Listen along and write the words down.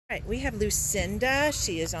All right, we have Lucinda.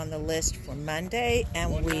 She is on the list for Monday,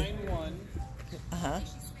 and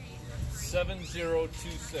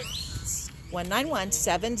 1917026.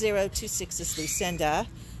 1917026 is Lucinda.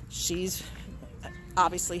 She's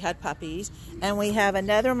obviously had puppies. And we have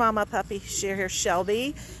another mama puppy here,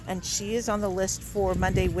 Shelby, and she is on the list for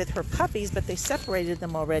Monday with her puppies, but they separated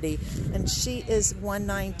them already. And she is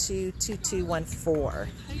 1922214.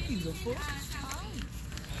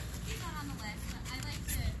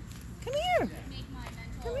 Come here.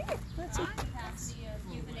 Come here. Let's see.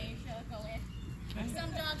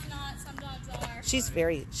 Some dogs not, some dogs are. She's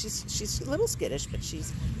a little skittish, but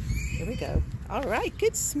she's, here we go. All right,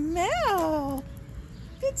 good smell.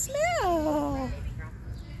 Good smell. All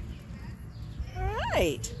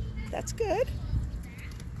right, that's good.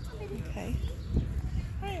 Okay.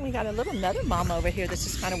 All right, we got another mama over here that's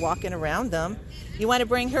just kind of walking around them. You want to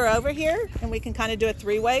bring her over here and we can kind of do a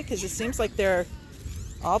three-way, because it seems like they're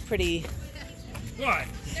all pretty. What?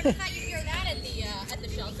 Never thought you'd hear that at the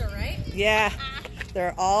shelter, right? Yeah,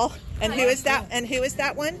 they're all. And who is that? And who is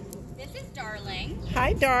that one? This is Darling.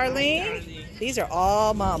 Hi, Darling. These are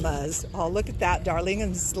all mamas. Oh, look at that, Darling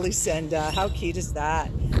and Lucinda. How cute is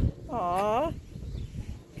that? Aw.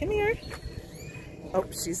 Come here. Oh,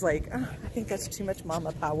 she's like, oh, I think that's too much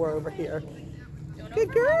mama power over here.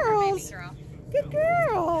 Good girls. Good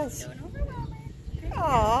girls.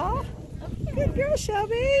 Aw. Good girl,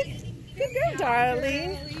 Shelby. Good girl,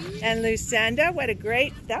 Darling. And Lucinda,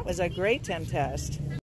 that was a great temp test.